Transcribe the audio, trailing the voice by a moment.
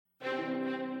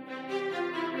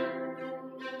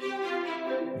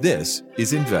This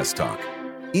is Invest Talk.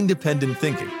 Independent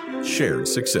thinking, shared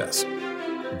success.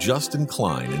 Justin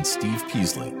Klein and Steve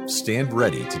Peasley stand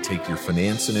ready to take your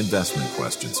finance and investment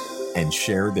questions and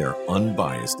share their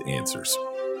unbiased answers.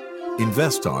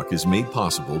 Invest Talk is made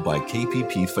possible by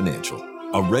KPP Financial,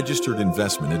 a registered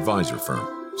investment advisor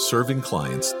firm serving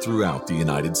clients throughout the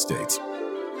United States.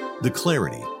 The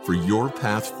clarity for your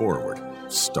path forward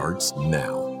starts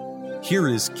now. Here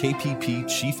is KPP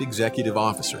Chief Executive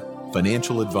Officer,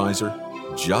 Financial Advisor,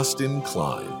 Justin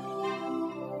Klein.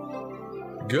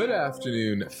 Good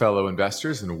afternoon, fellow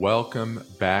investors, and welcome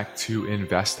back to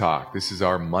Invest Talk. This is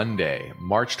our Monday,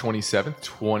 March 27th,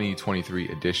 2023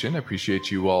 edition. I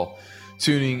appreciate you all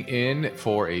tuning in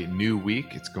for a new week.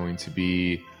 It's going to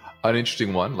be an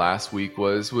interesting one. Last week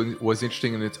was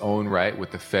interesting in its own right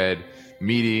with the Fed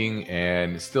meeting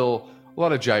and still a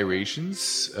lot of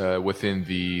gyrations within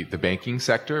the banking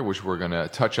sector, which we're going to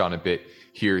touch on a bit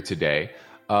here today.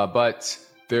 But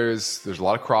there's a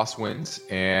lot of crosswinds,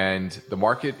 and the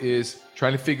market is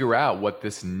trying to figure out what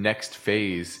this next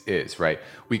phase is, right?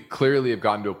 We clearly have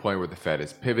gotten to a point where the Fed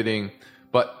is pivoting,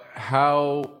 but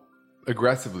how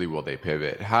aggressively will they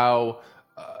pivot? How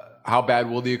bad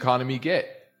will the economy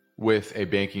get with a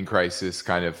banking crisis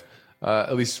kind of,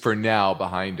 at least for now,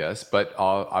 behind us? But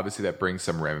obviously that brings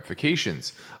some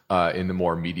ramifications in the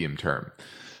more medium term.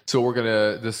 So we're going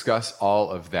to discuss all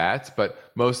of that, but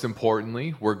most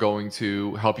importantly, we're going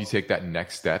to help you take that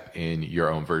next step in your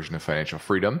own version of financial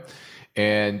freedom.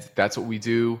 And that's what we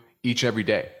do each and every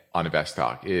day on Invest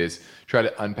Talk, is try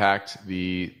to unpack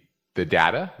the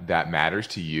data that matters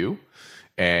to you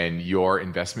and your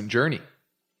investment journey.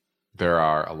 There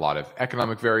are a lot of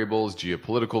economic variables,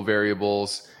 geopolitical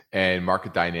variables, and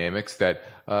market dynamics that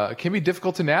can be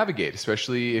difficult to navigate,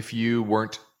 especially if you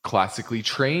weren't classically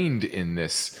trained in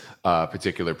this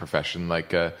particular profession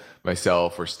like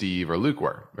myself or Steve or Luke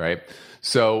were, right?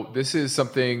 So this is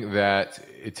something that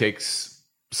it takes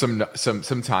some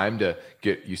time to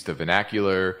get used to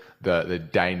vernacular, the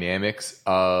dynamics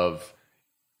of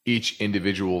each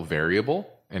individual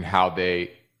variable and how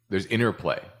there's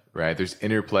interplay, right? There's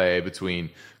interplay between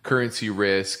currency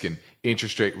risk and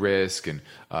interest rate risk and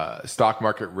stock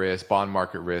market risk, bond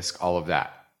market risk, all of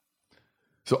that.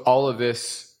 So all of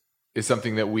this is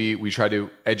something that we try to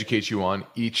educate you on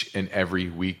each and every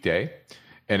weekday.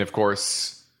 And of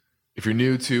course, if you're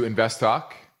new to Invest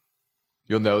Talk,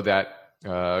 you'll know that,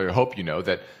 I hope you know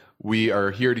that we are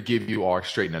here to give you our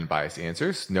straight and unbiased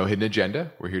answers. No hidden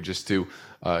agenda. We're here just to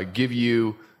give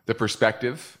you the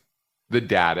perspective, the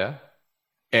data,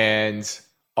 and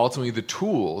ultimately the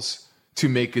tools to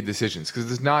make good decisions. Because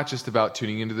it's not just about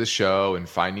tuning into the show and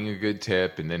finding a good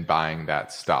tip and then buying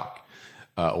that stock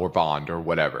or bond or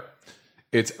whatever.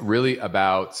 It's really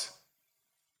about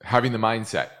having the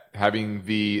mindset, having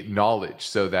the knowledge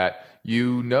so that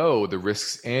you know the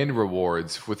risks and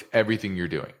rewards with everything you're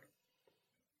doing.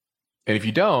 And if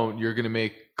you don't, you're going to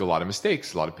make a lot of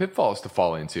mistakes, a lot of pitfalls to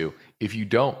fall into if you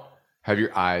don't have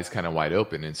your eyes kind of wide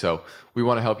open. And so we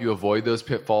want to help you avoid those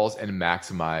pitfalls and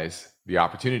maximize the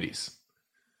opportunities.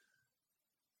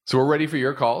 So we're ready for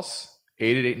your calls.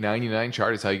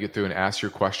 888-99-CHART is how you get through and ask your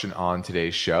question on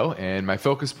today's show. And my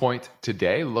focus point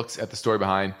today looks at the story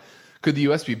behind, could the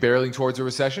U.S. be barreling towards a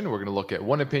recession? We're going to look at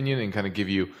one opinion and kind of give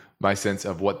you my sense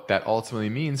of what that ultimately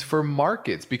means for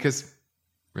markets, because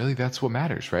really that's what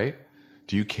matters, right?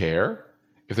 Do you care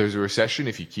if there's a recession,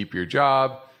 if you keep your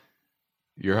job,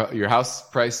 your house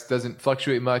price doesn't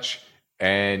fluctuate much,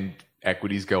 and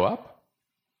equities go up?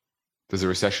 Does a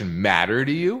recession matter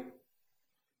to you?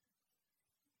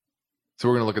 So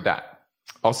we're going to look at that.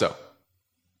 Also,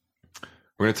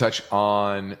 we're going to touch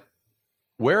on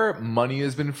where money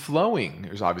has been flowing.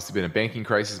 There's obviously been a banking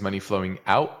crisis, money flowing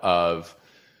out of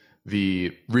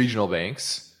the regional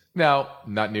banks. Now,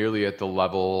 not nearly at the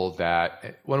level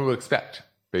that one would expect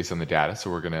based on the data.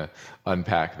 So we're going to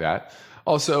unpack that.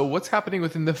 Also, what's happening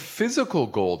within the physical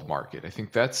gold market? I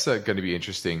think that's going to be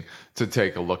interesting to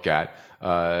take a look at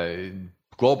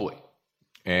globally,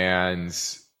 and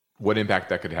what impact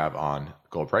that could have on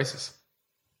gold prices.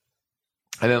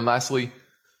 And then lastly,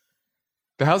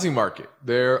 the housing market.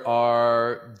 There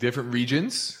are different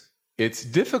regions. It's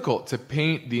difficult to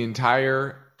paint the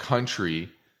entire country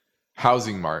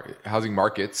housing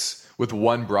markets with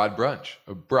one broad brush.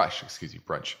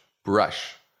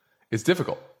 It's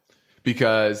difficult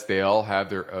because they all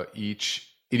have their each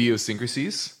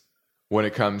idiosyncrasies when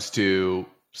it comes to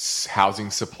housing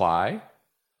supply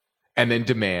and then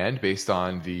demand based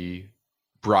on the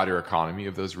broader economy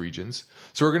of those regions.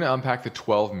 So we're going to unpack the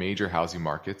 12 major housing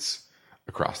markets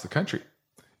across the country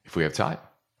if we have time.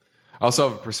 I also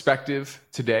have a perspective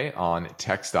today on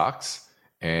tech stocks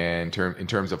and in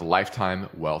terms of lifetime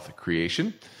wealth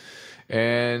creation.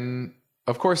 And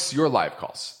of course, your live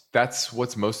calls. That's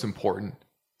what's most important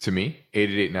to me.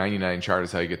 888-99-CHART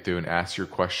is how you get through and ask your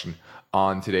question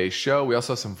on today's show. We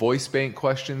also have some voice bank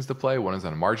questions to play. One is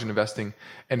on margin investing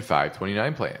and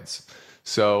 529 plans.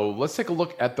 So let's take a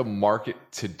look at the market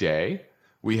today.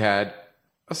 We had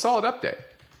a solid up day.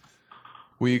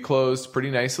 We closed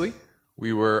pretty nicely.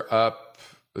 We were up,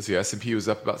 S&P was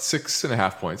up about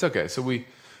 6.5 points. Okay, so we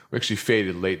actually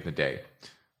faded late in the day.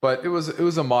 But it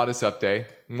was a modest up day.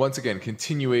 Once again,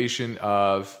 continuation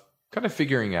of kind of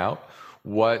figuring out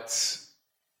what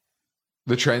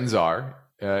the trends are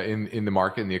in the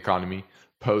market, in the economy,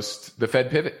 post the Fed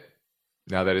pivot,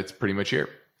 now that it's pretty much here.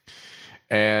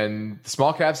 And the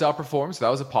small caps outperformed, so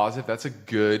that was a positive. That's a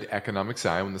good economic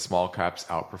sign when the small caps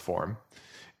outperform.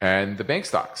 And the bank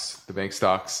stocks,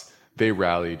 they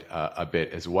rallied a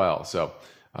bit as well. So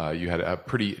you had a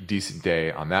pretty decent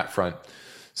day on that front.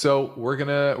 So we're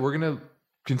gonna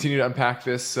continue to unpack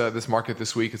this market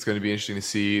this week. It's going to be interesting to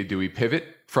see, do we pivot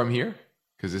from here?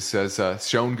 Because this has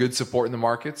shown good support in the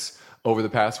markets over the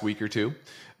past week or two,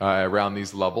 around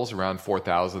these levels, around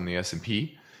 4,000 the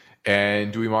S&P.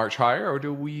 And do we march higher, or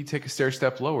do we take a stair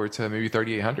step lower to maybe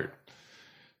 3,800?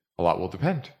 A lot will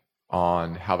depend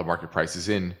on how the market prices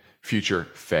in future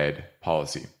Fed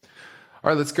policy. All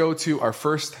right, let's go to our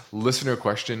first listener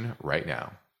question right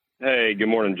now. Hey, good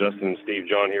morning, Justin and Steve.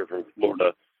 John here from Florida.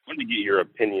 I wanted to get your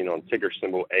opinion on ticker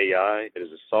symbol AI. It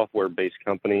is a software-based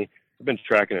company. I've been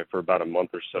tracking it for about a month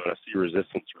or so, and I see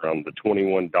resistance around the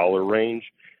 $21 range.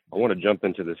 I want to jump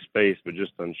into this space, but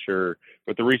just unsure.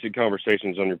 With the recent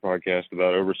conversations on your podcast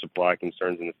about oversupply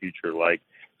concerns in the future, like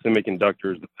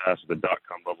semiconductors, the past of the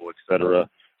dot-com bubble, et cetera,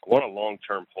 I want a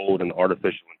long-term hold in the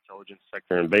artificial intelligence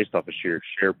sector, and based off of sheer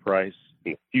share price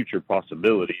and future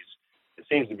possibilities, it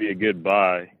seems to be a good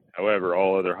buy. However,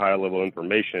 all other high-level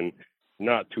information,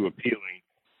 not too appealing.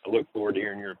 I look forward to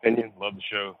hearing your opinion. Love the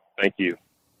show. Thank you.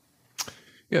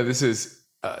 Yeah, this is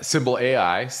symbol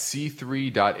AI.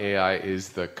 C3.ai is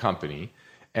the company,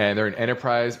 and they're an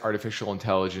enterprise artificial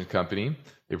intelligence company.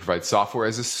 They provide software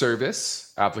as a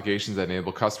service, applications that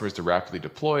enable customers to rapidly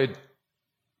deploy,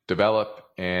 develop,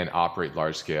 and operate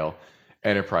large-scale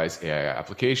enterprise AI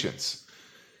applications.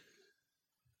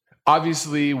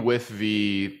 Obviously, with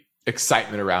the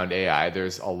excitement around AI,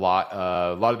 there's a lot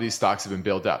of these stocks have been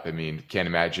built up. I mean, can't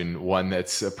imagine one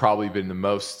that's probably been the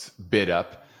most bid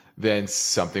up than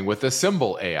something with a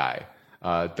symbol AI,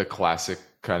 the classic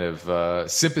kind of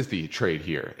sympathy trade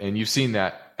here. And you've seen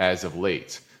that as of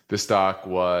late. The stock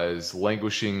was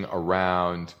languishing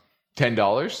around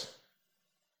 $10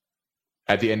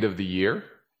 at the end of the year,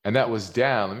 and that was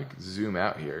down. Let me zoom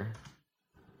out here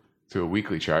to a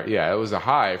weekly chart. Yeah, it was a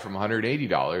high from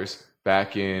 $180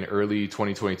 back in early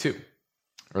 2022,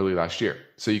 early last year.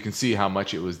 So you can see how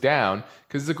much it was down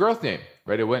because it's a growth name,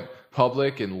 right? It went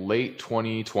public in late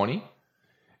 2020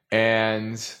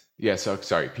 and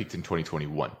peaked in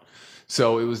 2021.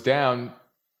 So it was down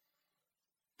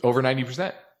over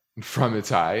 90% from its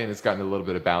high, and it's gotten a little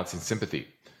bit of bounce in sympathy.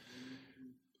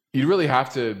 You really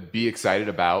have to be excited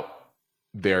about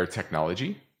their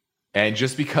technology. And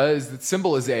just because the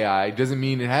symbol is AI doesn't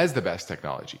mean it has the best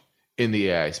technology in the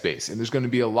AI space. And there's going to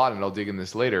be a lot, and I'll dig in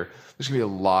this later, there's going to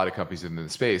be a lot of companies in the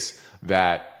space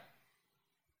that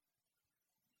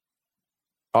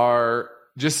are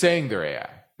just saying they're AI.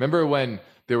 Remember when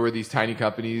there were these tiny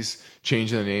companies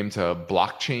changing the name to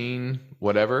blockchain,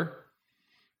 whatever?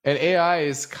 And AI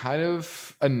is kind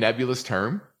of a nebulous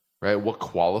term, right? What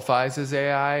qualifies as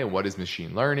AI and what is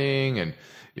machine learning? And,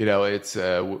 it's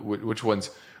which ones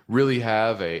really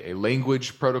have a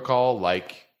language protocol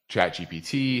like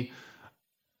ChatGPT.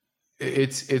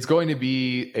 It's going to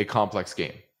be a complex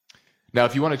game. Now,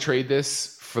 if you want to trade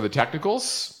this for the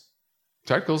technicals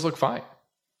look fine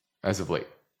as of late.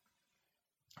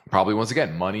 Probably, once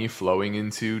again, money flowing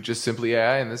into just simply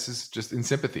AI, and this is just in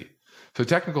sympathy. So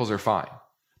technicals are fine,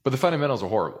 but the fundamentals are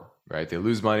horrible, right? They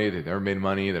lose money. They've never made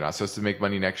money. They're not supposed to make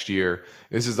money next year.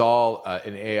 This is all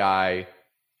an AI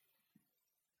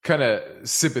kind of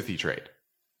sympathy trade,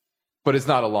 but it's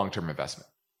not a long-term investment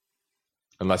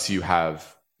unless you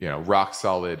have, rock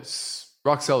solid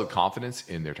confidence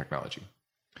in their technology.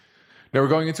 Now we're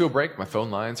going into a break. My phone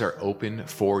lines are open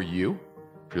for you.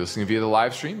 If you're listening via the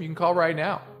live stream, you can call right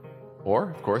now.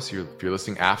 Or, of course, if you're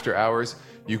listening after hours,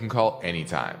 you can call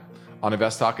anytime on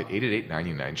Invest Talk at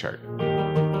 888-99-CHART.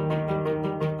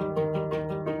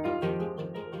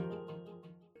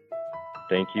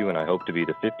 Thank you, and I hope to be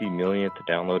the 50 millionth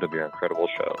download of your incredible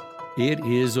show. It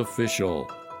is official.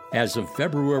 As of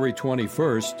February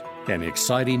 21st, an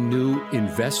exciting new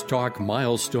Invest Talk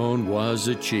milestone was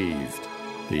achieved.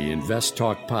 The Invest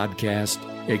Talk podcast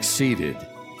exceeded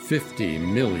 50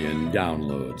 million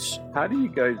downloads. How do you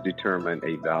guys determine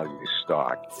a value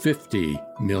stock? 50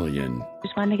 million.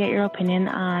 Just wanted to get your opinion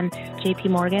on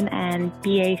JP Morgan and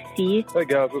BAC. Hey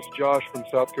guys, it's Josh from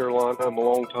South Carolina. I'm a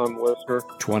long-time listener.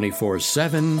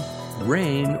 24/7,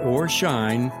 rain or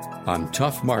shine, on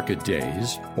tough market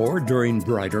days or during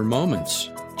brighter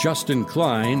moments. Justin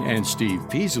Klein and Steve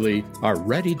Peasley are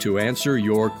ready to answer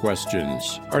your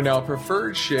questions. All right, now a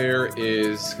preferred share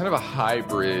is kind of a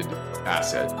hybrid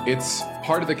asset. It's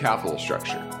part of the capital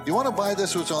structure. You want to buy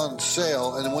this when it's on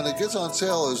sale, and when it gets on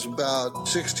sale, it's about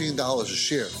 $16 a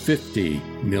share. 50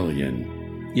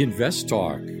 million. Invest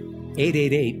Talk.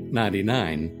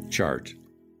 888-99-CHART.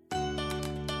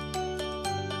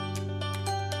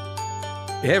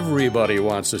 Everybody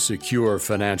wants a secure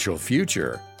financial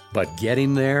future, but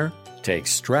getting there takes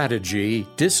strategy,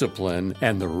 discipline,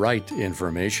 and the right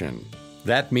information.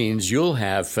 That means you'll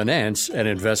have finance and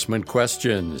investment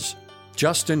questions.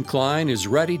 Justin Klein is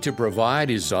ready to provide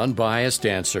his unbiased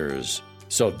answers.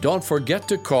 So don't forget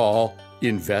to call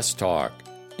Invest Talk.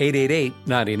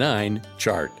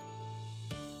 888-99-CHART.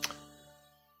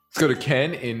 Let's go to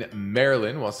Ken in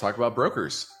Maryland. Let's talk about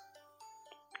brokers.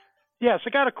 Yes, I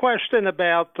got a question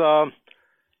about the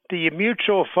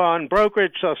mutual fund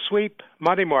brokerage sweep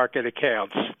money market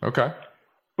accounts. Okay.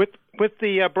 With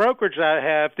the brokerage I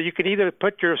have, you can either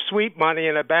put your sweep money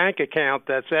in a bank account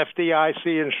that's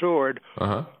FDIC insured,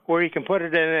 or you can put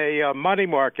it in a money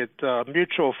market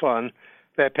mutual fund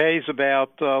that pays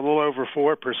about a little over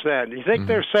 4%. Do you think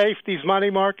they're safe, these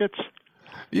money markets?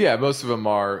 Yeah, most of them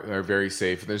are very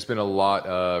safe. There's been a lot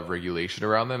of regulation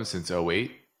around them since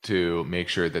 '08 to make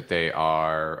sure that they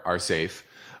are safe.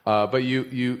 But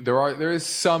there is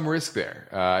some risk there.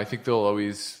 I think they'll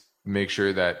always make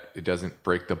sure that it doesn't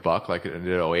break the buck like it did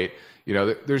in '08. You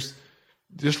know, there's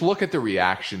just look at the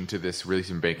reaction to this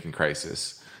recent banking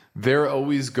crisis. They're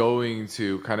always going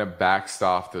to kind of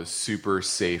backstop those super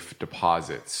safe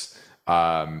deposits,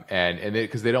 and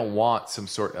because they don't want some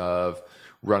sort of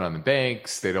run on the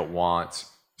banks. They don't want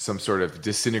some sort of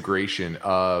disintegration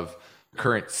of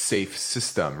current safe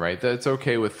system, right? That's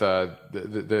okay with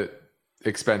the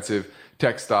expensive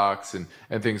tech stocks and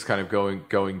things kind of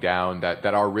going down that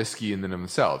are risky in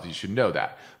themselves. You should know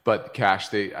that. But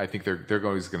cash, I think they're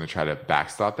always going to try to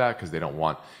backstop that because they don't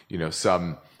want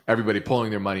everybody pulling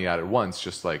their money out at once,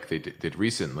 just like they did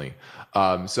recently.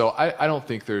 So I don't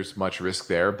think there's much risk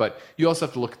there. But you also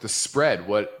have to look at the spread.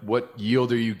 What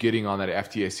yield are you getting on that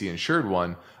FDIC insured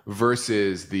one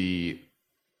versus the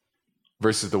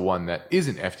one that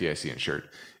isn't FDIC insured?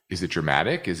 Is it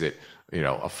dramatic? Is it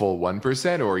a full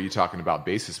 1%, or are you talking about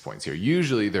basis points here?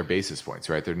 Usually they're basis points,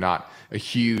 right? They're not a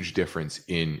huge difference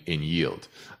in yield.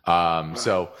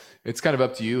 So it's kind of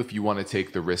up to you if you want to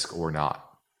take the risk or not.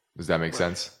 Does that make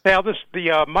sense? Now, the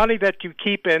money that you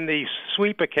keep in the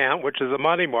sweep account, which is a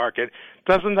money market,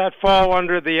 doesn't that fall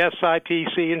under the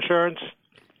SIPC insurance?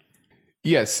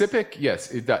 Yes, SIPC,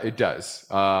 yes, it does.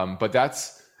 But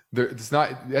it's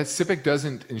not. SIPC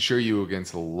doesn't insure you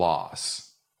against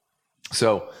loss.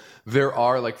 So there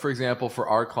are, like, for example, for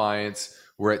our clients,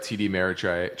 we're at TD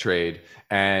Ameritrade,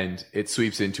 and it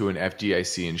sweeps into an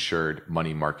FDIC insured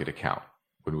money market account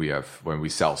when we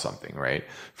sell something, right,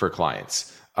 for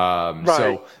clients. Right.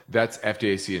 So that's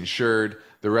FDIC insured.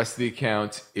 The rest of the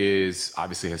account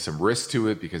obviously has some risk to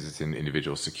it because it's in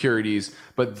individual securities,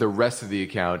 but the rest of the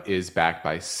account is backed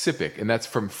by SIPC, and that's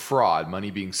from fraud, money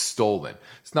being stolen.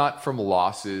 It's not from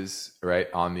losses, right,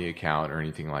 on the account or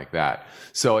anything like that.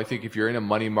 So I think if you're in a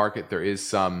money market, there is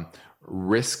some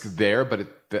risk there, but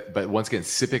once again,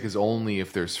 SIPC is only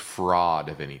if there's fraud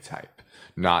of any type,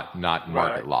 not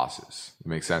market losses.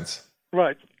 Make sense?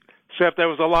 Right. So if there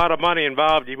was a lot of money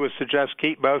involved, you would suggest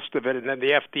keep most of it in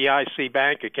the FDIC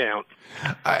bank account.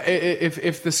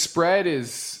 If the spread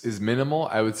is minimal,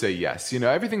 I would say yes.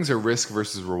 Everything's a risk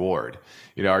versus reward.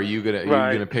 Are you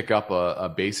gonna pick up a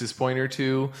basis point or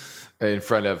two in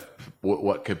front of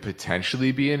what could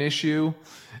potentially be an issue?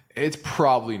 It's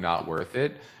probably not worth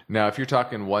it. Now, if you're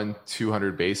talking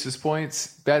 100-200 basis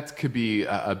points, that could be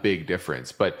a big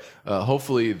difference. But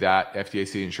hopefully that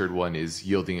FDIC insured one is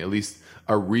yielding at least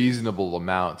a reasonable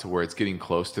amount to where it's getting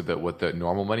close to what the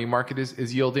normal money market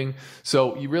is yielding.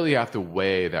 So you really have to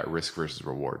weigh that risk versus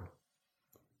reward.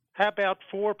 How about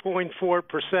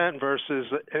 4.4% versus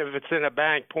if it's in a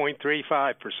bank,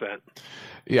 0.35%?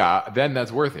 Yeah, then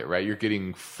that's worth it, right? You're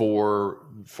getting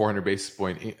 400 basis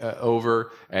point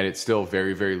over, and it's still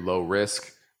very, very low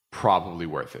risk. Probably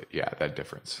worth it. Yeah, that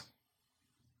difference.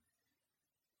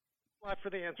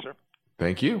 For the answer.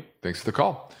 Thank you. Thanks for the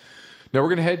call. Now we're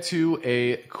going to head to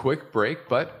a quick break,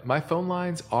 but my phone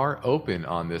lines are open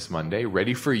on this Monday,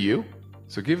 ready for you.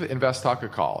 So give Invest Talk a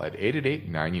call at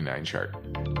 888-99-CHART.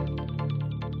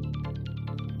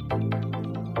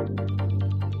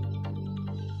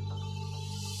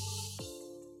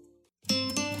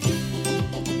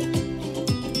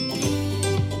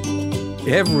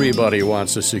 Everybody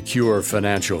wants a secure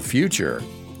financial future.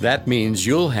 That means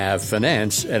you'll have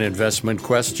finance and investment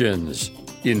questions.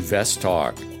 Invest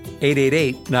Talk.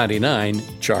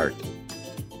 888-99-CHART.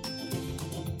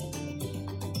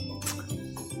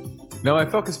 Now, my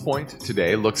focus point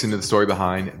today looks into the story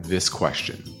behind this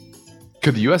question.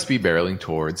 Could the U.S. be barreling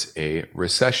towards a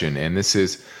recession? And this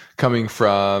is coming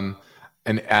from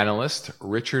an analyst,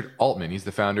 Richard Altman. He's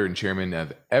the founder and chairman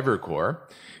of Evercore.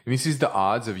 And he sees the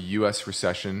odds of U.S.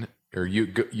 recession or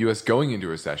U.S. going into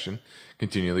recession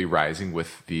continually rising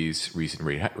with these recent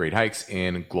rate hikes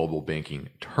and global banking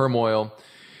turmoil.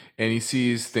 And he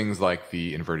sees things like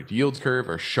the inverted yield curve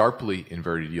or sharply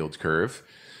inverted yield curve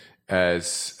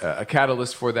as a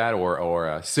catalyst for that or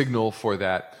a signal for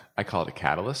that. I call it a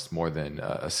catalyst more than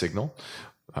a signal.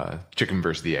 Chicken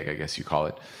versus the egg, I guess you call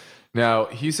it. Now,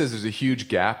 he says there's a huge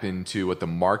gap into what the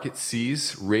market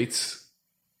sees rates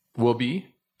will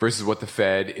be versus what the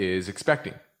Fed is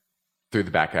expecting through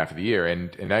the back half of the year.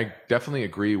 And I definitely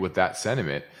agree with that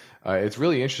sentiment. It's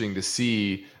really interesting to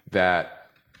see that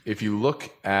if you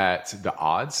look at the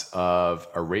odds of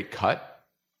a rate cut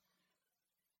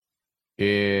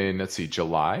in,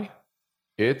 July,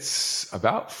 it's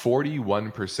about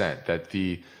 41% that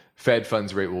the Fed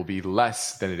funds rate will be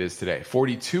less than it is today.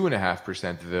 42.5%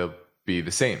 that they'll be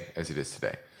the same as it is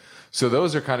today. So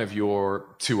those are kind of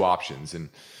your two options. And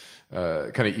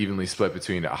kind of evenly split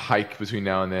between a hike between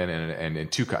now and then and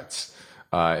two cuts.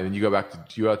 And then you go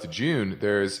out to June,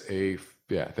 there's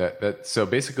so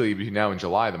basically between now and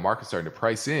July, the market's starting to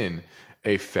price in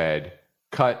a Fed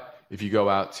cut. If you go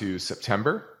out to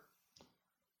September,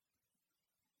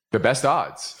 the best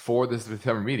odds for the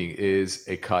September meeting is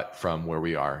a cut from where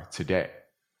we are today.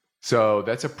 So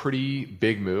that's a pretty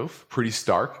big move, pretty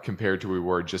stark compared to where we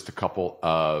were just a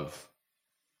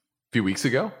few weeks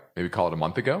ago, maybe call it a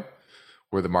month ago,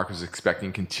 where the market was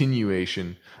expecting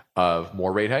continuation of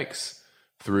more rate hikes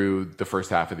through the first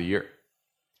half of the year.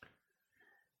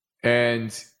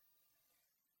 And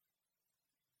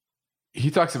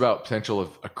he talks about potential of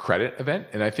a credit event,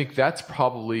 and I think that's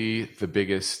probably the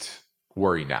biggest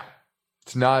worry now.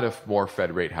 It's not if more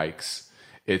Fed rate hikes.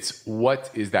 It's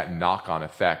what is that knock-on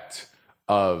effect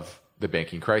of the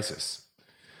banking crisis.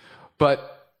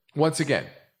 But once again,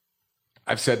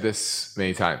 I've said this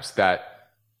many times, that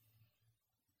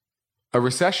a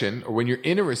recession, or when you're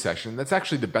in a recession, that's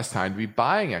actually the best time to be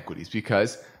buying equities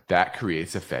because that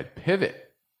creates a Fed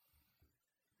pivot.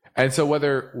 And so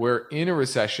whether we're in a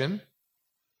recession,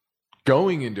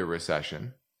 going into a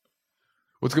recession,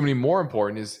 what's going to be more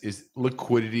important is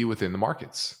liquidity within the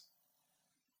markets.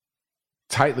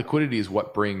 Tight liquidity is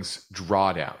what brings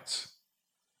drawdowns.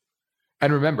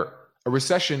 And remember, a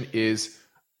recession is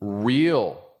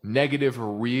negative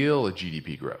real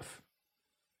GDP growth.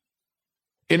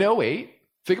 In 2008,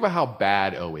 think about how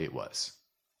bad 2008 was.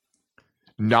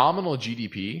 Nominal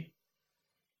GDP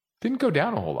didn't go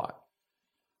down a whole lot.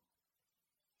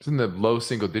 It's in the low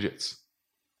single digits.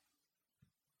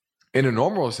 In a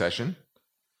normal recession,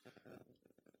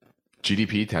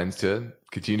 GDP tends to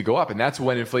continue to go up. And that's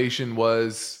when inflation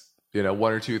was, 1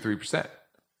 or 2 or 3%.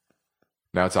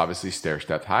 Now it's obviously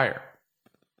stair-stepped higher.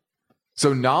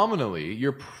 So nominally,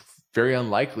 you're very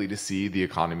unlikely to see the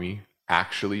economy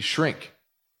actually shrink.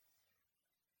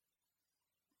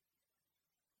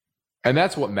 And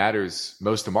that's what matters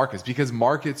most to markets, because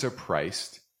markets are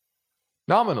priced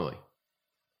nominally.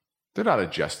 They're not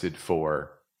adjusted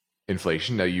for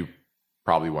inflation. Now, you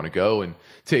probably want to go and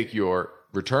take your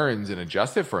returns and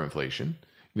adjust it for inflation.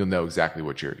 You'll know exactly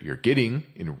what you're getting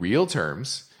in real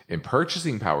terms, in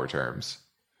purchasing power terms.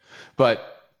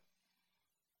 But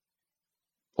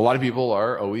a lot of people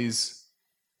are always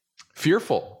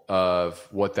fearful of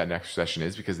what that next recession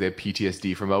is because they have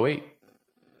PTSD from 2008.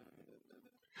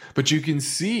 But you can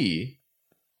see,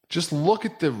 just look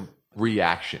at the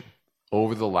reaction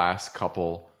over the last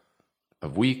couple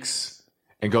of weeks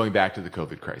and going back to the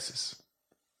COVID crisis.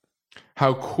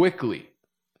 How quickly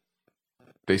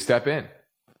they step in.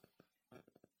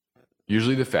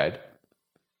 Usually the Fed,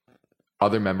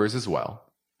 other members as well,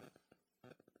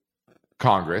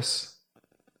 Congress,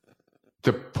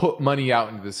 to put money out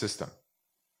into the system,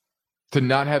 to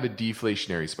not have a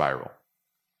deflationary spiral,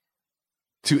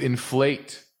 to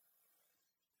inflate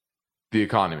the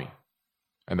economy,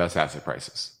 and thus asset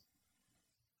prices.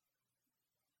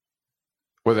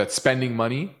 whether that's spending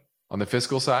money on the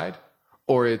fiscal side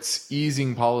or it's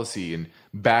easing policy and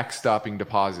backstopping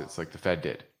deposits like the Fed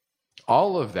did.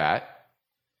 All of that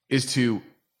is to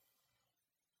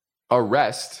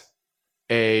arrest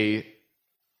a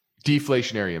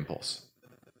deflationary impulse.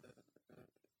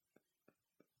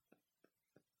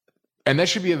 And that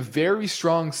should be a very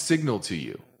strong signal to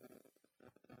you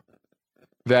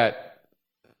that,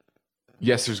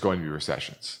 yes, there's going to be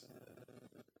recessions,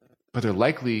 but they're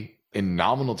likely in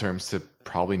nominal terms to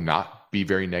probably not be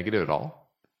very negative at all.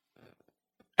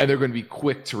 And they're going to be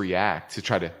quick to react to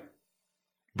try to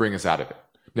bring us out of it.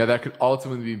 Now, that could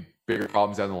ultimately be bigger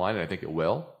problems down the line, and I think it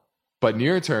will. But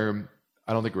near term,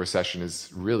 I don't think a recession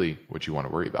is really what you want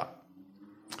to worry about.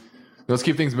 Now, let's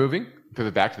keep things moving.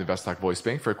 Pivot back to the Invest Talk Voice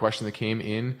Bank for a question that came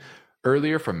in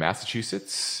earlier from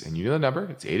Massachusetts. And you know the number.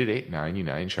 It's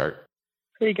 888-99-CHART.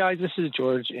 Hey, guys. This is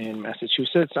George in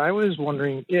Massachusetts. I was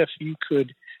wondering if you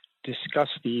could discuss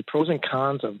the pros and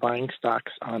cons of buying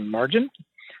stocks on margin.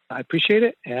 I appreciate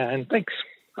it, and thanks.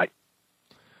 Bye.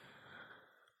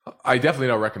 I definitely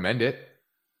don't recommend it.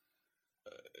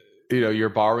 You're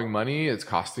borrowing money. It's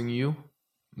costing you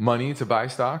money to buy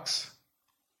stocks.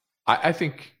 I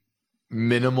think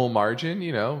minimal margin,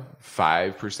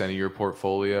 5% of your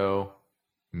portfolio,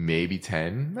 maybe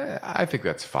 10. I think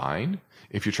that's fine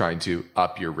if you're trying to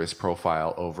up your risk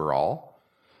profile overall.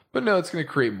 But no, it's going to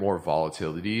create more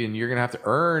volatility, and you're going to have to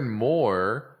earn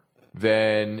more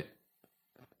than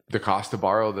the cost to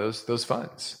borrow those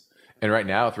funds. And right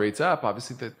now, with rates up,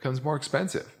 obviously that becomes more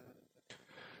expensive.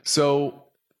 So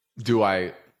do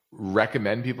I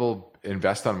recommend people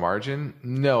invest on margin?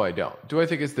 No, I don't. Do I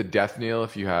think it's the death knell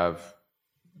if you have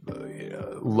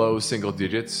low single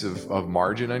digits of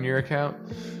margin on your account?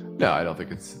 No, I don't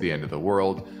think it's the end of the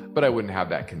world, but I wouldn't have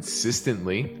that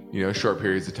consistently, short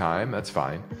periods of time. That's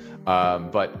fine.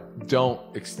 But don't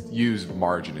use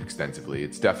margin extensively.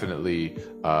 It's definitely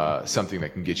something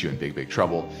that can get you in big, big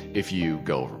trouble if you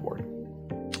go overboard.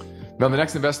 Now, on the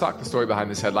next Invest Talk, the story behind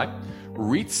this headline: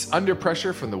 REITs under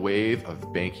pressure from the wave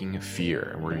of banking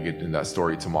fear. And we're going to get into that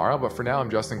story tomorrow. But for now, I'm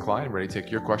Justin Klein, ready to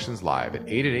take your questions live at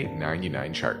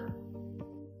 888-99-CHART.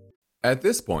 At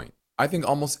this point, I think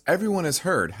almost everyone has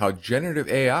heard how generative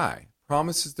AI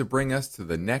promises to bring us to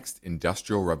the next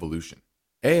industrial revolution.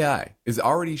 AI is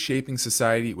already shaping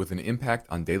society with an impact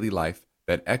on daily life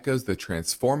that echoes the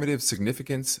transformative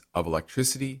significance of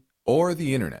electricity or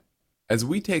the internet. As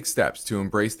we take steps to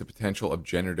embrace the potential of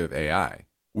generative AI,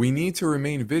 we need to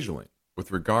remain vigilant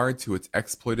with regard to its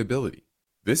exploitability.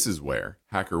 This is where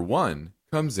HackerOne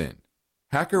comes in.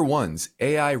 HackerOne's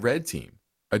AI Red Team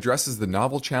addresses the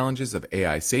novel challenges of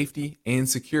AI safety and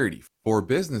security for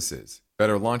businesses that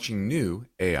are launching new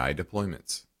AI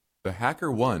deployments. The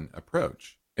HackerOne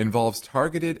approach involves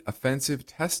targeted offensive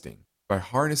testing by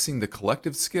harnessing the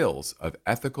collective skills of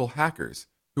ethical hackers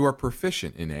who are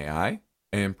proficient in AI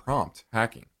and prompt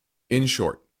hacking. In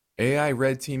short, AI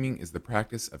red teaming is the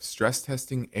practice of stress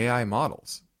testing AI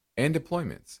models and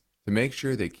deployments to make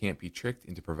sure they can't be tricked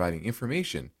into providing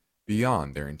information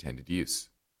beyond their intended use,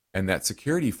 and that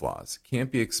security flaws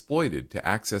can't be exploited to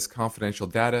access confidential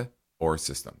data or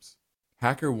systems.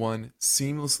 HackerOne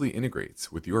seamlessly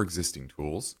integrates with your existing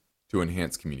tools to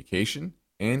enhance communication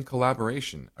and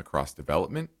collaboration across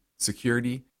development,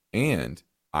 security, and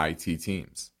IT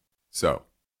teams. So,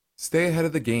 stay ahead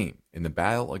of the game in the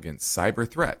battle against cyber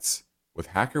threats with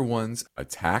HackerOne's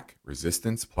attack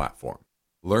resistance platform.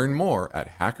 Learn more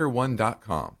at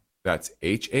hackerone.com. That's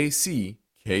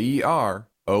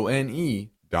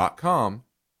HackerOne.com,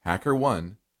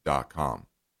 hackerone.com.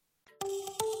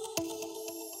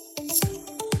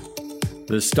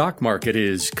 The stock market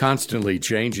is constantly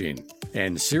changing,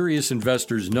 and serious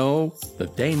investors know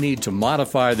that they need to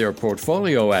modify their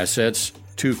portfolio assets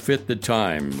to fit the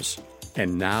times.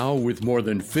 And now, with more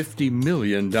than 50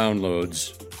 million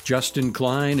downloads, Justin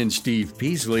Klein and Steve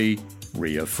Peasley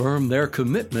reaffirm their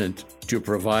commitment to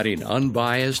providing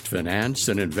unbiased finance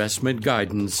and investment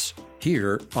guidance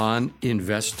here on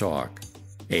Invest Talk.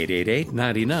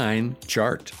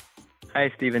 888-99-CHART. Hi,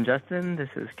 Steve and Justin. This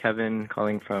is Kevin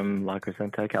calling from La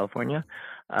Crescenta, California.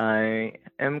 I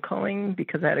am calling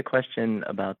because I had a question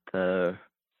about the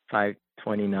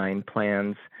 529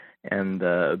 plans and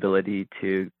the ability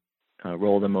to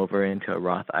roll them over into a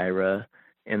Roth IRA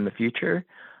in the future.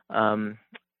 I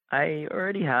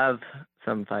already have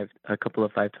a couple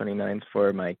of 529s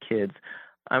for my kids.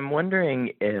 I'm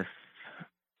wondering if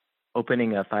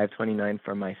opening a 529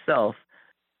 for myself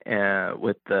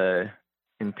with the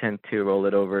intent to roll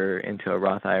it over into a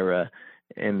Roth IRA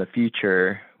in the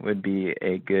future would be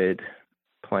a good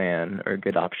plan or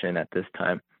good option at this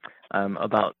time.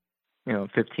 About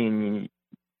 15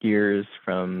 years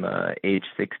from age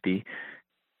 60.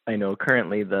 I know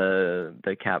currently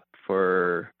the cap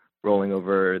for rolling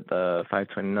over the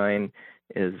 529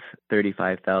 is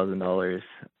 $35,000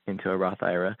 into a Roth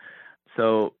IRA.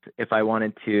 So if I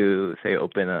wanted to, say,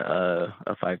 open a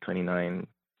 529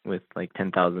 with like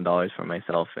 $10,000 for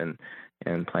myself and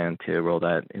plan to roll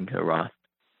that into a Roth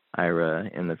IRA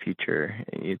in the future,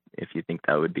 if you think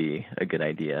that would be a good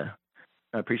idea.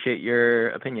 I appreciate your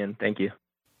opinion. Thank you.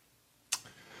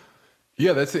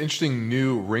 Yeah, that's an interesting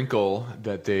new wrinkle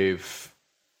that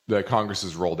Congress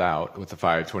has rolled out with the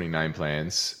 529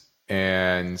 plans.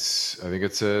 And I think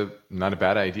it's not a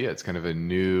bad idea. It's kind of a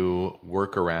new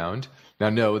workaround. Now,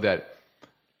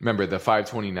 remember, the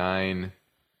 529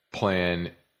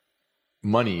 plan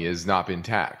money has not been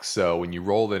taxed. So when you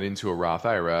roll that into a Roth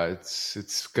IRA,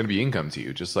 it's going to be income to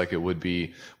you, just like it would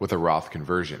be with a Roth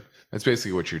conversion. That's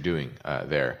basically what you're doing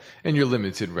there. And you're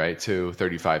limited, right, to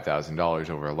 $35,000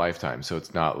 over a lifetime. So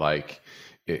it's not like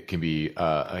it can be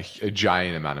a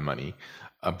giant amount of money.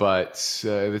 But it's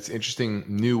an interesting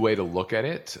new way to look at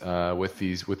it with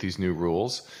these new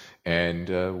rules, and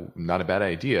not a bad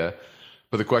idea.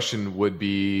 But the question would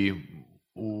be,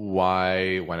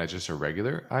 why not just a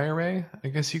regular IRA, I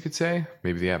guess you could say?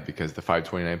 Maybe, yeah, because the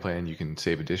 529 plan, you can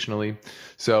save additionally.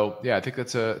 So, yeah, I think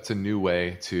it's a new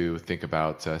way to think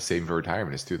about saving for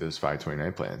retirement is through those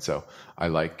 529 plans. So I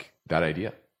like that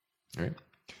idea. All right.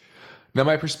 Now,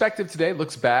 my perspective today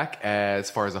looks back as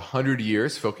far as 100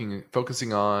 years,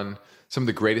 focusing on some of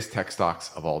the greatest tech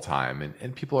stocks of all time.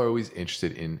 And people are always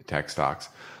interested in tech stocks.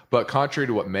 But contrary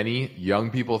to what many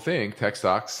young people think, tech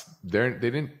stocks,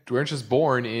 weren't just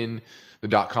born in the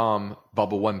dot-com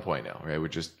bubble 1.0, right? We're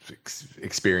just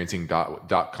experiencing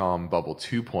dot-com bubble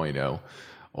 2.0,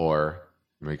 or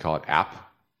we call it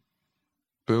app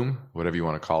boom, whatever you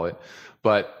want to call it.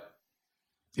 But,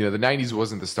 the 90s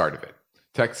wasn't the start of it.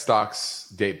 Tech stocks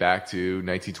date back to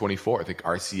 1924, I think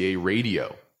RCA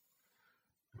Radio.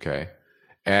 Okay.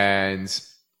 And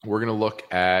we're going to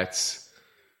look at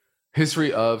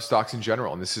history of stocks in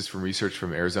general. And this is from research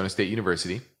from Arizona State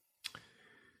University.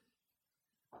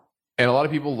 And a lot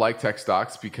of people like tech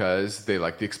stocks because they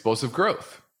like the explosive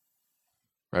growth.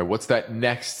 Right? What's that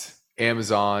next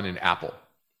Amazon and Apple?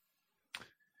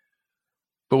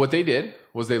 But what they did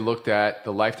was they looked at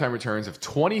the lifetime returns of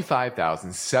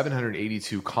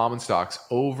 25,782 common stocks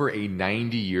over a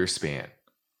 90-year span.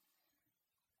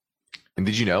 And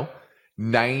did you know,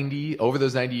 over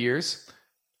those 90 years,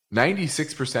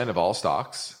 96% of all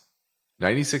stocks,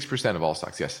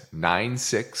 yes,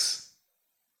 96,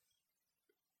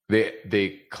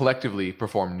 they collectively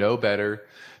perform no better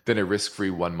than a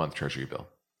risk-free 1-month treasury bill.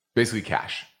 Basically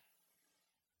cash.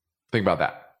 Think about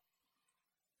that.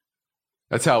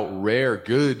 That's how rare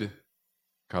good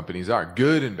companies are,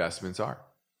 good investments are.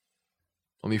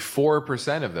 Only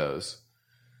 4% of those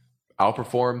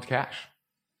outperformed cash.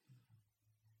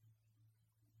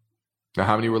 Now,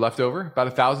 how many were left over? About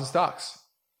 1,000 stocks.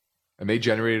 And they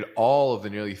generated all of the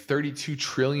nearly $32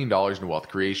 trillion in wealth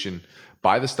creation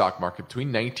by the stock market between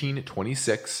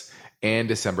 1926 and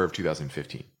December of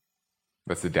 2015.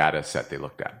 That's the data set they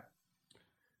looked at.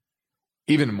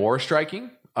 Even more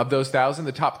striking, of those 1,000,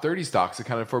 the top 30 stocks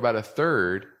accounted for about a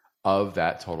third of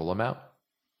that total amount.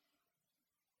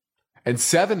 And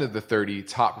 7 of the 30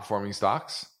 top performing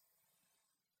stocks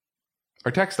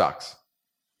are tech stocks.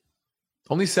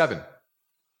 Only 7. Now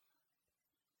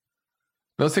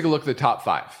let's take a look at the top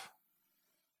 5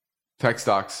 tech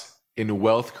stocks in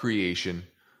wealth creation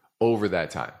over that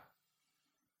time.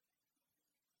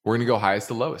 We're going to go highest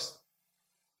to lowest.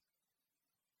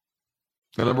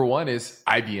 Now, number 1 is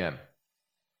IBM.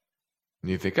 And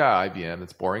you think, IBM,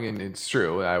 it's boring, and it's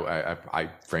true. I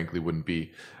frankly wouldn't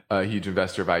be a huge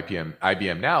investor of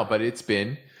IBM now, but it's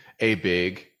been a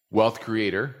big wealth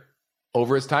creator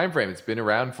over its time frame. It's been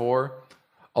around for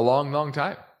a long, long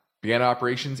time. Began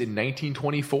operations in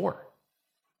 1924.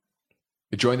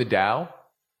 It joined the Dow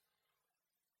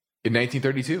in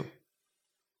 1932.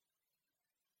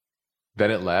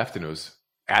 Then it left and it was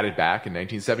added back in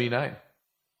 1979.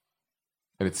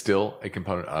 And it's still a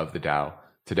component of the Dow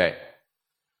today.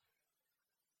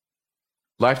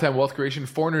 Lifetime wealth creation,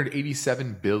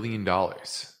 $487 billion,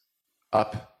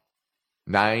 up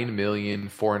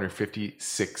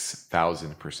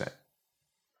 9,456,000%.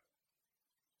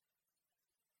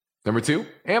 Number 2,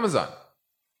 Amazon.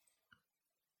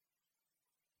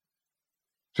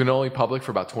 It's been only public for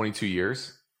about 22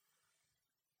 years.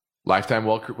 Lifetime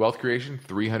wealth creation,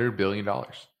 $300 billion,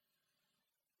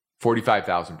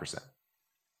 45,000%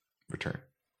 return.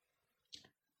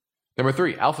 Number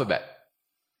 3, Alphabet.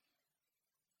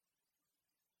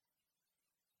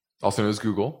 Also known as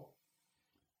Google.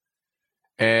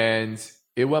 And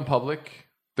it went public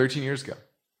 13 years ago.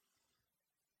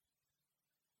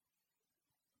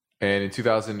 And in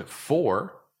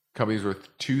 2004, companies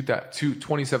worth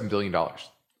 $27 billion.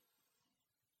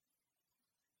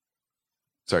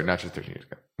 Sorry, not just 13 years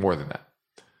ago, more than that.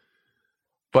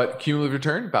 But cumulative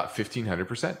return, about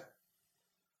 1,500%.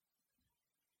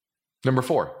 Number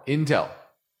 4, Intel.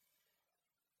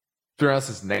 Been around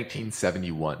since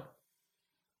 1971.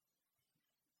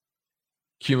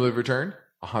 Cumulative return,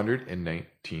 119%.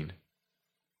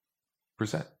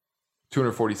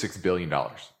 $246 billion. And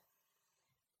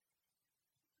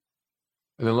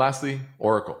then lastly,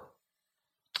 Oracle.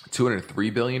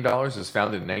 $203 billion. Was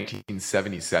founded in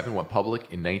 1977, went public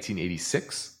in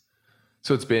 1986.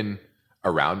 So it's been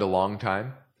around a long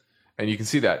time. And you can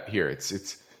see that here.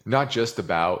 It's not just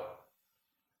about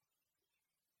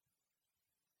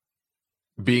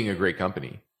being a great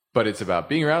company, but it's about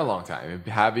being around a long time and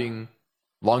having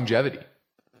longevity,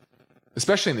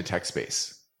 especially in the tech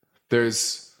space.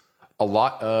 There's a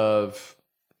lot of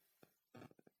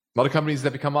companies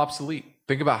that become obsolete.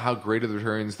 Think about how great of the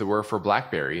returns there were for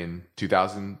BlackBerry in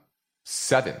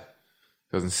 2007,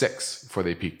 2006, before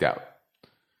they peaked out.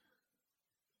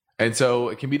 And so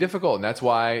it can be difficult. And that's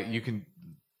why you can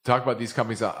talk about these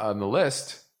companies on the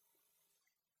list.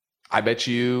 I bet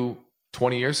you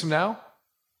 20 years from now,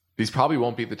 these probably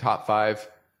won't be the top 5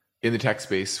 in the tech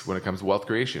space when it comes to wealth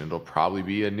creation. It'll probably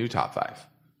be a new top 5,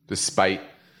 despite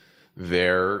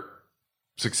their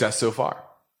success so far.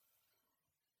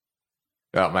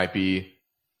 Now, it might be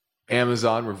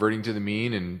Amazon reverting to the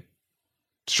mean and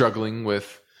struggling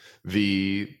with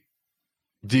the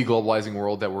deglobalizing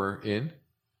world that we're in.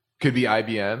 Could be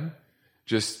IBM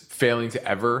just failing to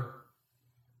ever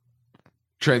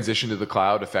transition to the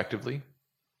cloud effectively.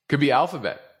 Could be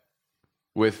Alphabet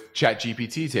with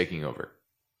ChatGPT taking over.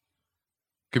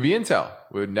 Could be Intel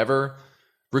with never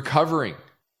recovering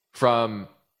from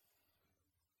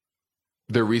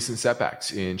their recent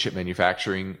setbacks in chip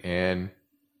manufacturing and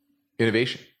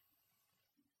innovation.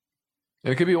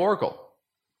 And it could be Oracle.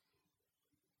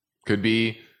 Could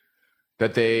be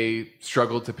that they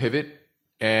struggled to pivot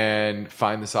and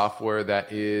find the software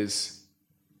that is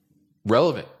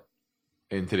relevant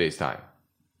in today's time.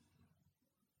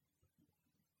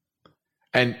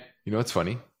 And you know what's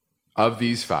funny? Of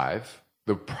these 5,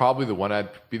 probably the one I'd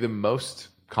be the most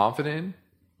confident in,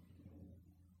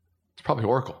 it's probably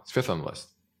Oracle. It's 5th on the list.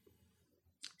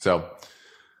 So,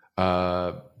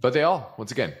 but they all,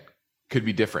 once again, could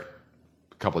be different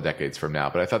a couple of decades from now.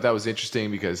 But I thought that was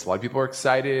interesting because a lot of people are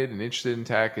excited and interested in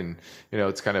tech, and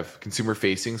it's kind of consumer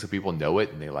facing, so people know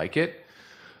it and they like it.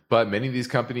 But many of these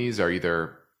companies are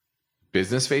either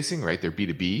business facing, right? They're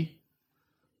B2B,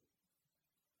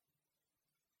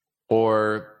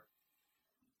 or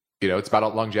it's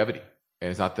about longevity, and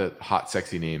it's not the hot,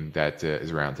 sexy name that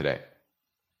is around today.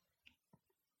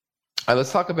 All right,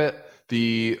 let's talk about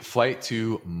the flight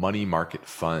to money market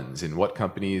funds and what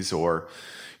companies or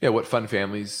what fund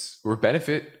families were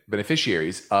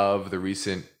beneficiaries of the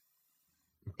recent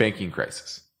banking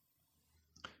crisis.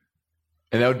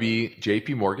 And that would be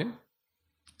JP Morgan,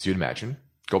 as you'd imagine,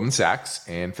 Goldman Sachs,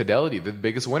 and Fidelity, the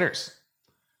biggest winners,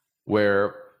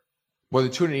 where more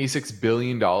than $286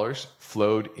 billion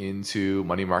flowed into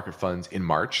money market funds in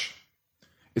March.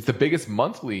 It's the biggest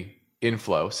monthly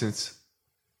inflow since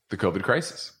the COVID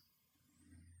crisis.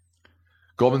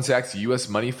 Goldman Sachs U.S.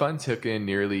 Money Fund took in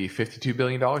nearly $52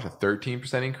 billion, a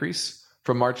 13% increase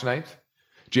from March 9th.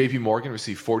 JP Morgan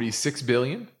received $46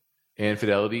 billion, and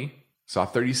Fidelity saw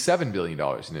 $37 billion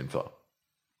in inflow.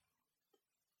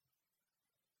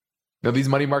 Now, these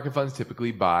money market funds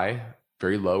typically buy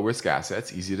very low risk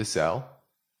assets, easy to sell,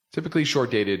 typically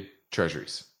short dated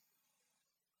treasuries.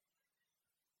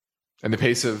 And the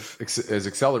pace has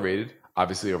accelerated,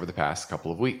 obviously, over the past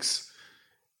couple of weeks,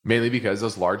 mainly because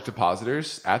those large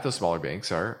depositors at those smaller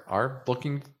banks are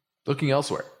looking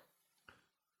elsewhere.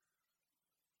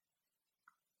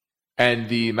 And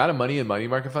the amount of money in money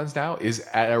market funds now is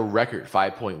at a record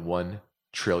 $5.1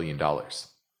 trillion. Now,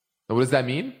 what does that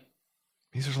mean?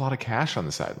 It means there's a lot of cash on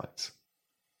the sidelines.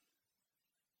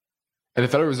 And the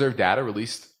Federal Reserve data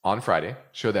released on Friday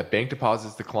showed that bank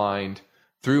deposits declined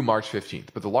through March 15th,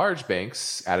 but the large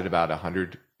banks added about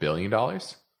 $100 billion,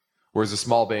 whereas the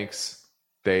small banks,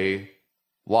 they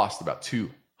lost about $200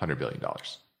 billion.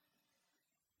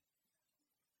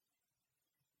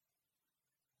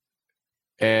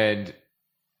 And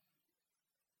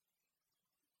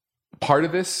part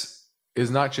of this is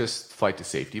not just flight to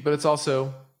safety, but it's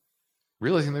also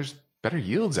realizing there's better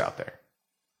yields out there.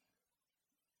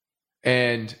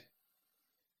 And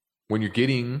when you're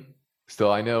getting,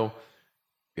 still, I know,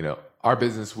 Our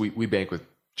business, we bank with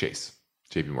Chase,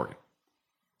 JP Morgan.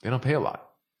 They don't pay a lot.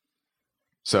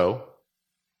 So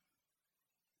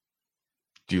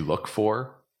do you look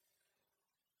for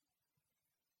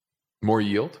more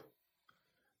yield?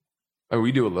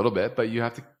 We do a little bit, but you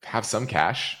have to have some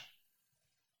cash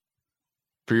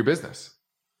for your business.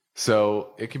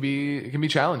 So it can be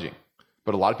challenging,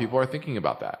 but a lot of people are thinking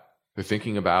about that. They're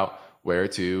thinking about where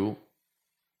to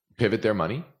pivot their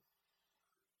money.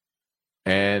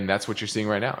 And that's what you're seeing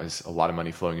right now is a lot of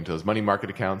money flowing into those money market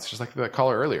accounts, just like that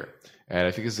caller earlier. And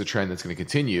I think this is a trend that's going to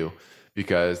continue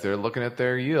because they're looking at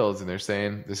their yields and they're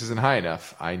saying, this isn't high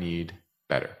enough. I need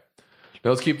better. Now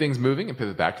let's keep things moving and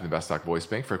pivot back to the Best Stock Voice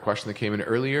Bank for a question that came in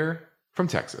earlier from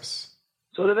Texas.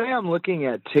 So today I'm looking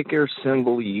at ticker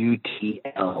symbol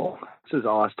UTL. This is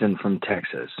Austin from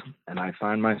Texas. And I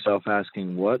find myself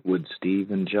asking, what would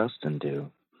Steve and Justin do?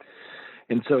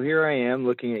 And so here I am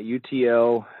looking at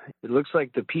UTL. It looks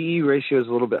like the PE ratio is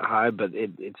a little bit high, but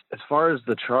it's as far as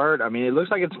the chart, I mean, it looks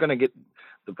like it's going to get,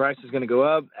 the price is going to go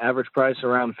up, average price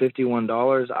around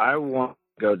 $51. I want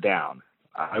to go down.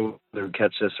 I would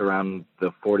catch this around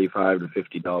the $45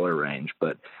 to $50 range,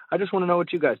 but I just want to know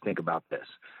what you guys think about this.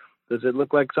 Does it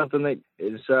look like something that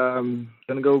is going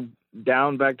to go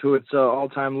down back to its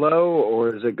all-time low,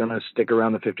 or is it going to stick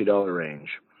around the $50 range?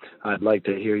 I'd like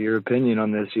to hear your opinion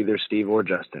on this, either Steve or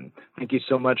Justin. Thank you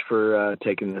so much for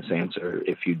taking this answer.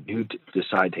 If you do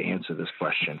decide to answer this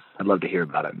question, I'd love to hear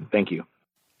about it. Thank you.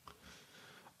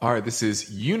 All right, this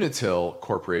is Unitil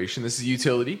Corporation. This is a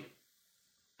utility.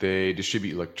 They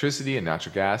distribute electricity and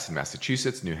natural gas in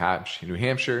Massachusetts, New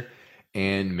Hampshire,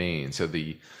 and Maine. So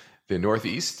the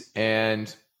Northeast,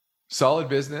 and solid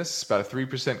business, about a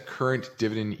 3% current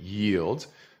dividend yield.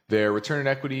 Their return on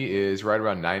equity is right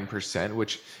around 9%,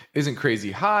 which isn't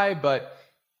crazy high, but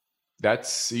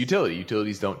that's a utility.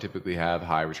 Utilities don't typically have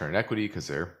high return on equity because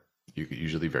they're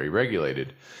usually very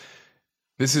regulated.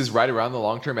 This is right around the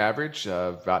long-term average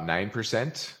of about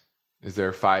 9%. Is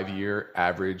their 5-year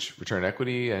average return on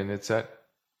equity, and it's a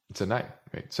 9.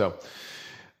 Right? So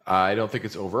I don't think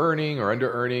it's over-earning or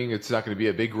under-earning. It's not going to be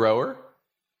a big grower.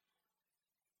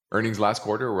 Earnings last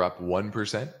quarter were up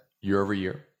 1% year over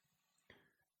year.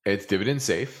 It's dividend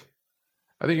safe.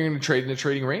 I think you're going to trade in a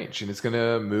trading range, and it's going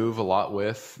to move a lot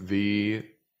with the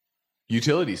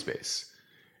utility space.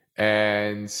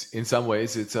 And in some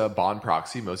ways, it's a bond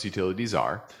proxy. Most utilities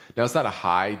are. Now, it's not a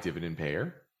high dividend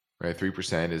payer. Right?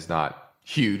 3% is not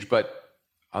huge, but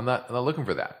I'm not looking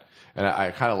for that. And I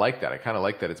kind of like that. I kind of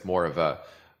like that it's more of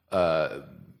a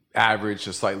average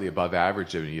to slightly above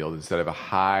average dividend yield instead of a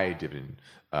high dividend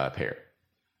payer.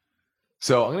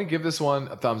 So I'm going to give this one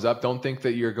a thumbs up. Don't think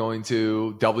that you're going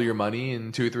to double your money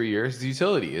in 2 or 3 years. It's a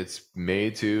utility. It's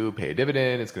made to pay a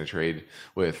dividend. It's going to trade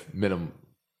with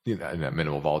not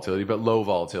minimal volatility, but low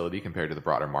volatility compared to the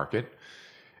broader market.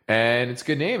 And it's a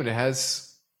good name, and it has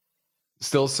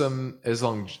still some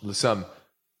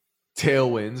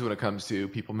tailwinds when it comes to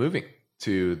people moving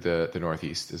to the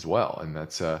Northeast as well. And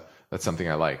that's something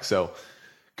I like. So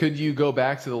could you go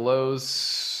back to the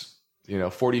lows,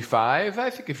 45? I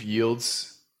think if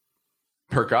yields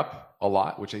perk up a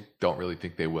lot, which I don't really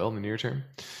think they will in the near term,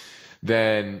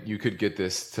 then you could get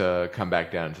this to come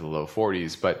back down to the low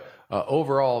 40s. But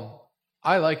overall,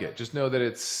 I like it. Just know that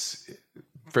it's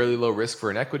fairly low risk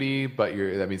for an equity, but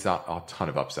that means not a ton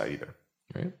of upside either.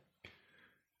 Right?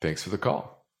 Thanks for the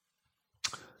call.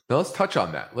 Now let's touch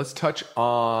on that. Let's touch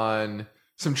on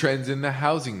some trends in the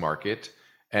housing market.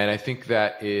 And I think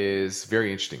that is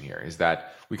very interesting here, is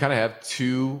that we kind of have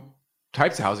 2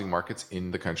 types of housing markets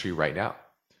in the country right now.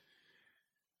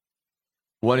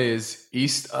 One is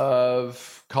east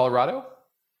of Colorado,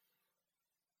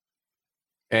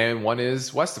 and one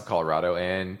is west of Colorado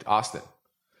and Austin.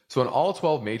 So in all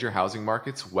 12 major housing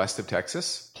markets west of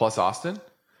Texas, plus Austin,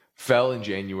 fell in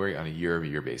January on a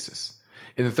year-over-year basis.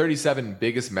 In the 37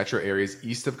 biggest metro areas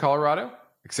east of Colorado,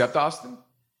 except Austin,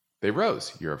 they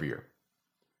rose year over year.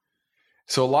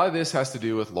 So a lot of this has to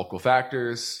do with local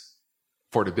factors,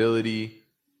 affordability,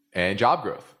 and job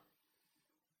growth.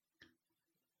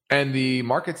 And the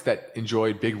markets that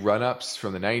enjoyed big run-ups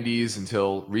from the 90s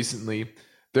until recently,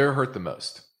 they're hurt the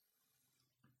most.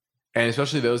 And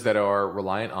especially those that are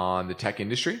reliant on the tech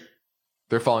industry,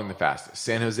 they're falling the fastest.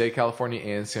 San Jose, California,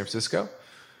 and San Francisco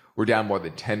were down more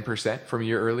than 10% from a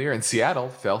year earlier, and Seattle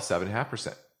fell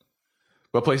 7.5%.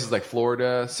 But places like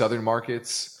Florida, southern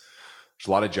markets, there's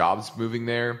a lot of jobs moving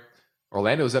there.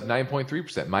 Orlando was up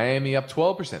 9.3%. Miami up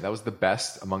 12%. That was the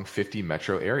best among 50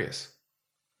 metro areas.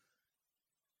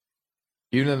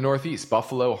 Even in the Northeast,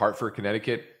 Buffalo, Hartford,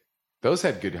 Connecticut, those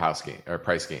had good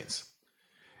price gains.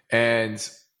 And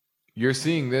you're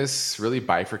seeing this really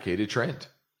bifurcated trend.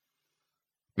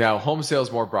 Now, home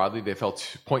sales more broadly, they fell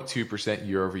 0.2%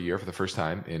 year over year for the first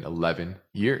time in 11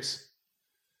 years.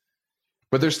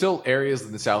 But there's still areas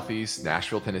in the Southeast,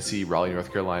 Nashville, Tennessee, Raleigh,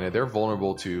 North Carolina, they're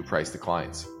vulnerable to price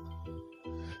declines.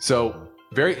 So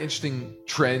very interesting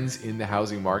trends in the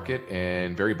housing market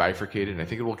and very bifurcated, and I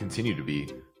think it will continue to be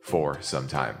for some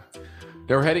time.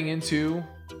 Now we're heading into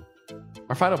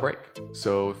our final break.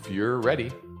 So if you're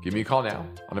ready, give me a call now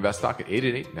on Invest Talk at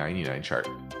 888-99-CHART.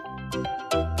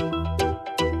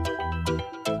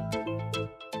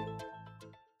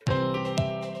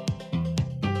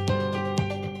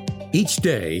 Each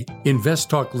day, Invest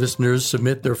Talk listeners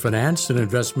submit their finance and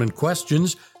investment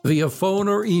questions via phone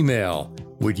or email.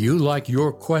 Would you like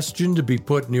your question to be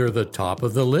put near the top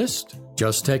of the list?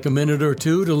 Just take a minute or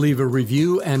two to leave a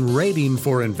review and rating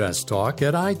for Invest Talk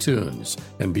at iTunes.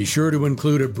 And be sure to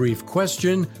include a brief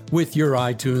question with your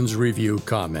iTunes review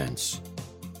comments.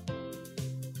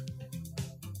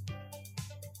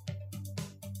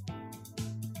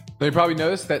 Now, you probably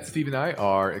noticed that Steve and I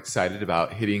are excited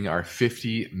about hitting our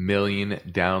 50 million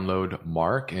download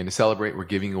mark. And to celebrate, we're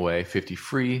giving away 50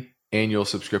 free annual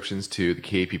subscriptions to the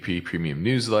KPP Premium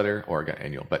Newsletter, or not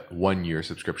annual, but 1 year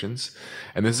subscriptions.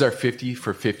 And this is our 50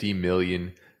 for 50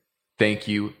 million. Thank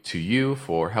you to you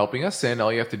for helping us. And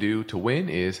all you have to do to win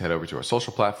is head over to our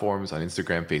social platforms on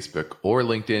Instagram, Facebook, or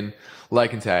LinkedIn,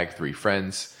 like and tag 3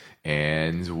 friends.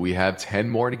 And we have 10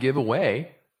 more to give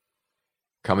away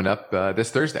coming up this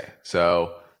Thursday.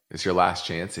 So it's your last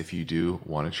chance if you do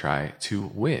want to try to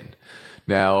win.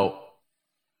 Now,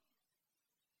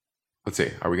 let's see.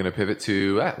 Are we going to pivot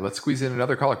to, let's squeeze in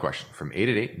another caller question from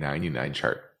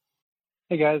 888-99-CHART.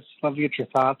 Hey guys, love to get your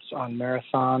thoughts on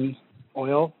Marathon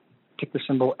Oil, ticker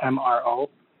symbol MRO.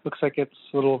 Looks like it's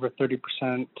a little over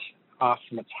 30% off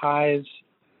from its highs.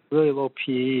 Really low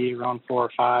PE, around 4 or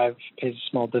 5, pays a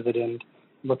small dividend.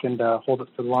 Looking to hold it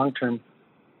for the long term.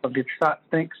 Love to get your thoughts.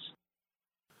 Thanks.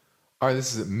 All right,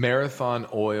 this is Marathon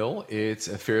Oil. It's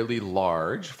a fairly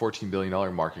large $14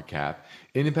 billion market cap,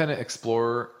 independent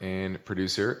explorer and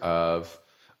producer of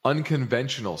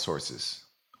unconventional sources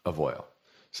of oil.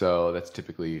 So that's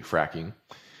typically fracking.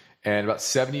 And about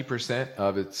 70%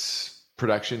 of its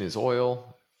production is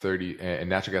oil, 30% and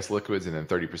natural gas liquids, and then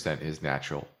 30% is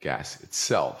natural gas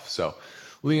itself. So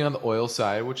leaning on the oil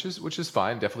side, which is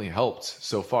fine, definitely helped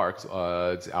so far. It's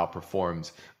outperformed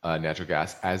natural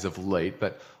gas as of late,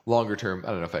 but longer term,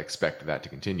 I don't know if I expect that to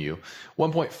continue.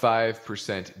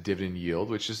 1.5% dividend yield,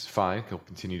 which is fine. They'll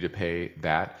continue to pay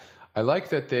that. I like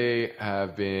that they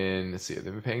have been, they've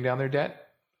been paying down their debt.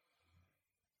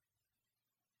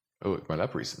 Oh, it went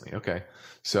up recently. Okay.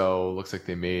 So looks like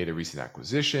they made a recent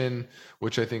acquisition,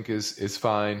 which I think is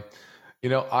fine. You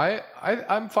know,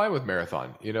 I'm fine with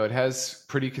Marathon. You know, it has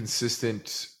pretty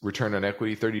consistent return on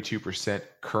equity, 32%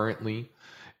 currently,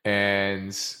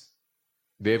 and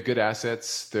they have good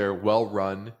assets. They're well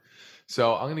run.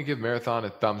 So I'm going to give Marathon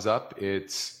a thumbs up.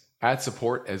 It's at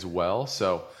support as well.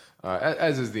 So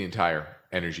as is the entire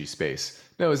energy space.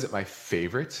 Now, is it my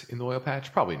favorite in the oil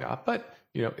patch? Probably not, but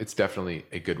you know, it's definitely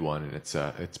a good one, and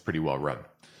it's pretty well run.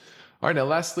 All right, now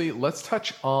lastly, let's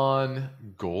touch on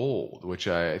gold, which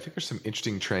I think there's some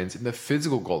interesting trends in the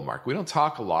physical gold market. We don't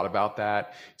talk a lot about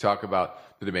that. We talk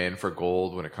about the demand for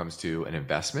gold when it comes to an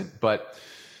investment, but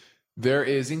there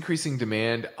is increasing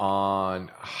demand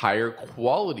on higher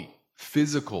quality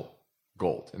physical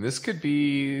gold. And this could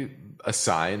be a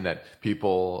sign that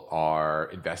people are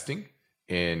investing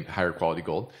in higher quality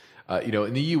gold. You know,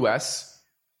 in the U.S.,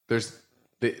 there's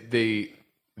the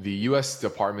U.S.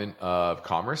 Department of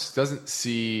Commerce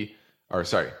U.S.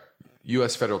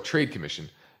 Federal Trade Commission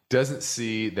doesn't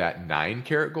see that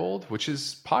 9-karat gold, which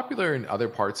is popular in other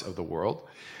parts of the world,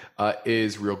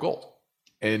 is real gold.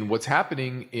 And what's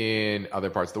happening in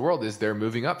other parts of the world is they're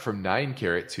moving up from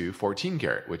 9-karat to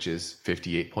 14-karat, which is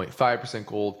 58.5%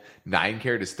 gold.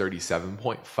 9-karat is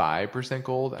 37.5%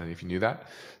 gold. I don't know if you knew that.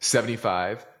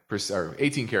 75% or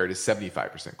 18-karat is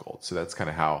 75% gold. So that's kind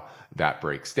of how that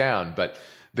breaks down. But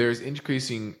there's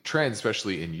increasing trends,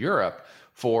 especially in Europe,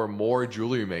 for more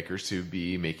jewelry makers to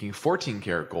be making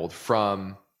 14-karat gold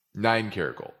from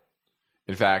 9-karat gold.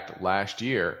 In fact, last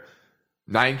year,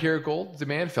 9-karat gold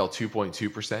demand fell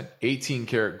 2.2%,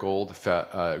 18-karat gold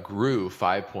grew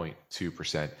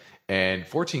 5.2%, and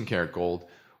 14-karat gold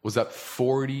was up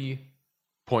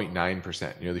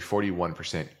 40.9%, nearly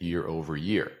 41% year over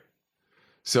year.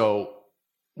 So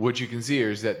what you can see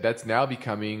here is that that's now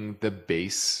becoming the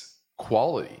base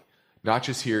quality, not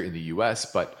just here in the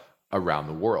US, but around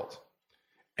the world.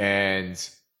 And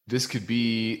this could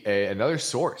be another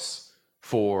source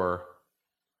for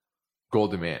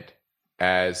gold demand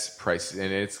as prices,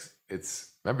 and it's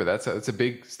remember that's a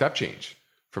big step change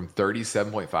from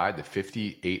 37.5 to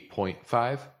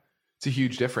 58.5. It's a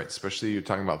huge difference, especially you're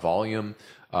talking about volume,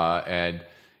 and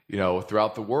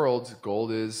throughout the world,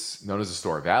 gold is known as a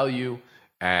store of value,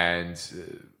 and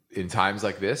in times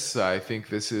like this, I think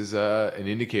this is an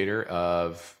indicator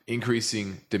of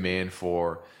increasing demand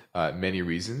for many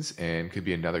reasons, and could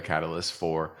be another catalyst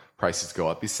for prices to go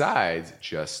up besides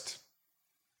just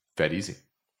Fed easing,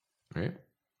 right?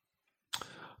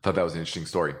 Thought that was an interesting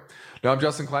story. Now, I'm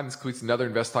Justin Klein. This concludes another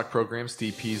Invest Talk program.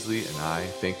 Steve Peasley and I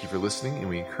thank you for listening, and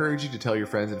we encourage you to tell your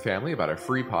friends and family about our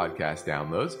free podcast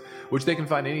downloads, which they can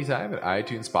find anytime at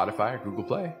iTunes, Spotify, or Google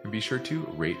Play. And be sure to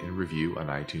rate and review on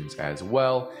iTunes as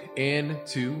well, and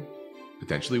to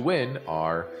potentially win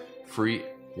our free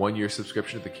 1-year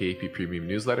subscription to the KP Premium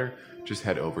newsletter. Just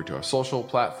head over to our social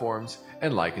platforms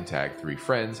and like and tag 3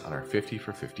 friends on our 50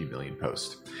 for 50 million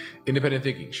post. Independent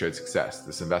thinking, shared success.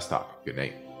 This is Invest Talk. Good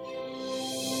night.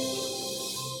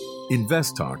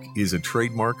 Invest Talk is a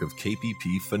trademark of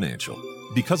KPP Financial.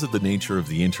 Because of the nature of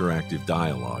the interactive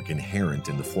dialogue inherent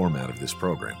in the format of this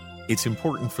program, it's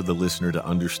important for the listener to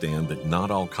understand that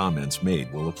not all comments made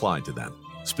will apply to them.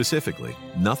 Specifically,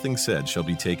 nothing said shall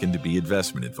be taken to be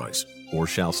investment advice, or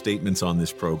shall statements on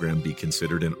this program be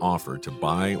considered an offer to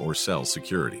buy or sell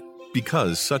security.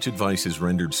 Because such advice is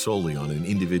rendered solely on an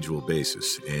individual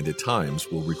basis and at times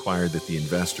will require that the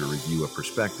investor review a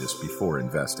prospectus before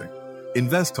investing.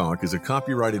 Invest Talk is a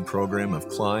copyrighted program of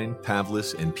Klein,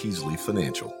 Pavlis, and Peasley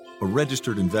Financial, a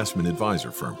registered investment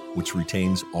advisor firm which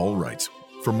retains all rights.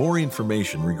 For more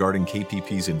information regarding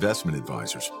KPP's investment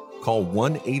advisors, call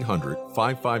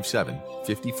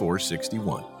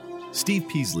 1-800-557-5461. Steve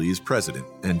Peasley is president,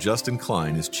 and Justin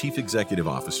Klein is chief executive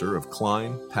officer of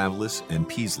Klein, Pavlis, and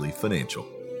Peasley Financial.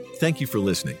 Thank you for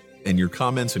listening, and your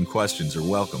comments and questions are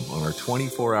welcome on our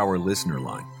 24-hour listener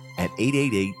line at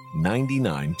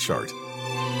 888-99-CHART.